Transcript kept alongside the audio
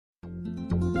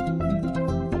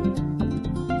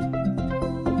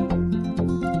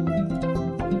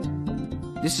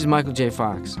This is Michael J.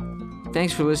 Fox.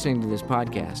 Thanks for listening to this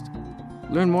podcast.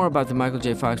 Learn more about the Michael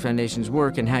J. Fox Foundation's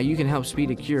work and how you can help speed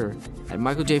a cure at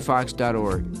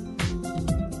michaeljfox.org.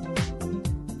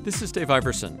 This is Dave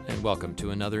Iverson, and welcome to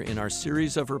another in our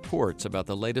series of reports about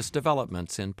the latest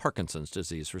developments in Parkinson's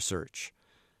disease research.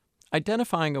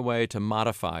 Identifying a way to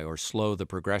modify or slow the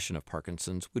progression of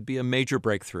Parkinson's would be a major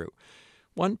breakthrough.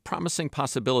 One promising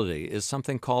possibility is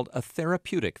something called a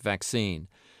therapeutic vaccine.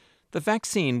 The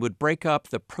vaccine would break up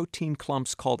the protein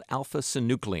clumps called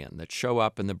alpha-synuclein that show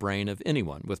up in the brain of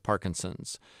anyone with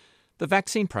Parkinson's. The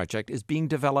vaccine project is being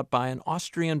developed by an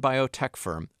Austrian biotech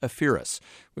firm, AFFiRiS,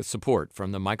 with support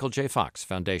from the Michael J. Fox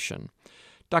Foundation.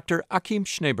 Dr. Achim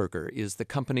Schneeberger is the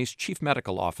company's chief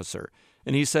medical officer,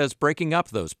 and he says breaking up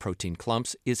those protein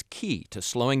clumps is key to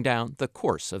slowing down the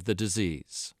course of the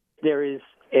disease. There is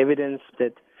evidence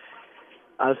that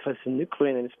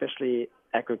alpha-synuclein, and especially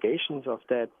aggregations of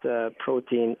that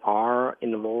protein, are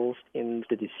involved in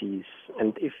the disease.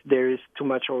 And if there is too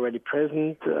much already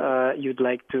present, you'd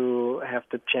like to have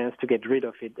the chance to get rid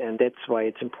of it. And that's why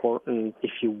it's important,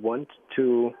 if you want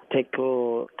to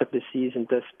tackle the disease and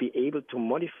thus be able to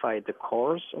modify the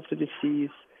course of the disease,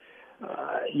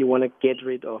 you want to get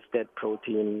rid of that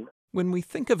protein. When we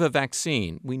think of a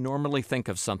vaccine, we normally think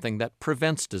of something that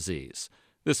prevents disease.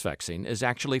 This vaccine is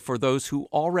actually for those who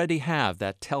already have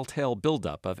that telltale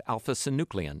buildup of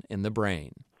alpha-synuclein in the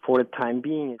brain. For the time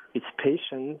being, it's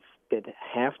patients that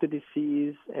have the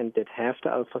disease and that have the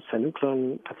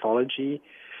alpha-synuclein pathology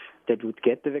that would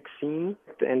get the vaccine,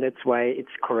 and that's why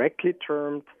it's correctly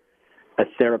termed a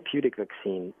therapeutic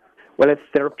vaccine. Well, a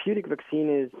therapeutic vaccine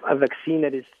is a vaccine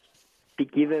that is be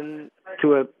given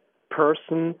to a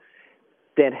person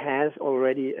that has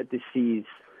already a disease.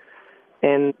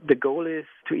 And the goal is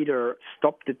to either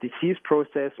stop the disease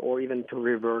process or even to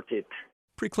revert it.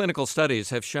 Preclinical studies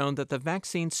have shown that the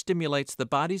vaccine stimulates the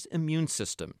body's immune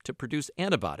system to produce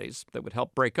antibodies that would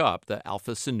help break up the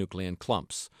alpha-synuclein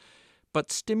clumps.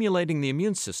 But stimulating the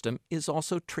immune system is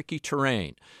also tricky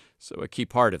terrain, so a key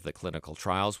part of the clinical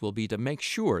trials will be to make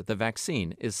sure the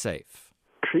vaccine is safe.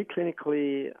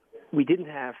 Preclinically, we didn't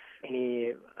have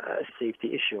any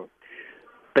safety issue.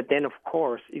 But then, of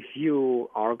course, if you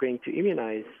are going to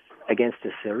immunize against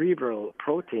the cerebral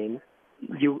protein,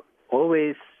 you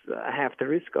always have the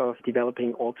risk of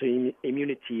developing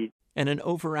autoimmunity. And an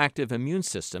overactive immune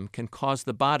system can cause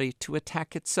the body to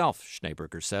attack itself,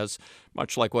 Schneeberger says,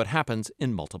 much like what happens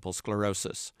in multiple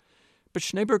sclerosis. But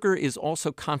Schneeberger is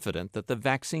also confident that the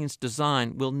vaccine's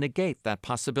design will negate that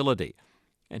possibility.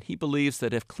 And he believes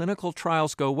that if clinical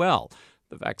trials go well,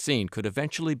 the vaccine could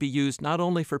eventually be used not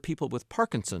only for people with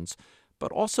Parkinson's,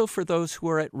 but also for those who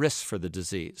are at risk for the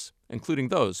disease, including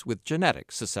those with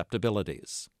genetic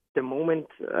susceptibilities. The moment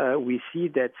we see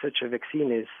that such a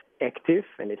vaccine is active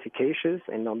and efficacious,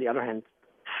 and on the other hand,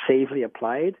 safely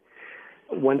applied,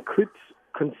 one could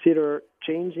consider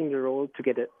changing the role to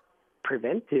get a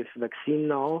preventive vaccine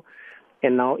now,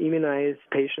 and now immunize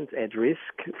patients at risk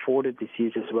for the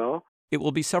disease as well. It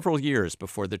will be several years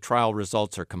before the trial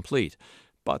results are complete,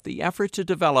 but the effort to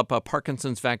develop a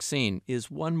Parkinson's vaccine is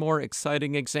one more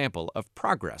exciting example of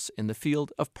progress in the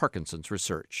field of Parkinson's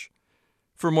research.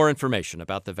 For more information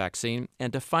about the vaccine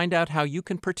and to find out how you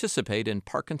can participate in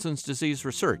Parkinson's disease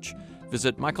research,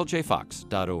 visit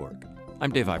michaeljfox.org.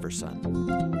 I'm Dave Iverson.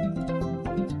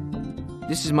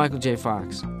 This is Michael J.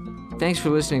 Fox. Thanks for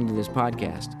listening to this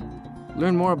podcast.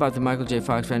 Learn more about the Michael J.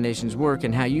 Fox Foundation's work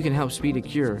and how you can help speed a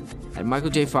cure at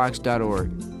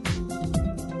michaeljfox.org.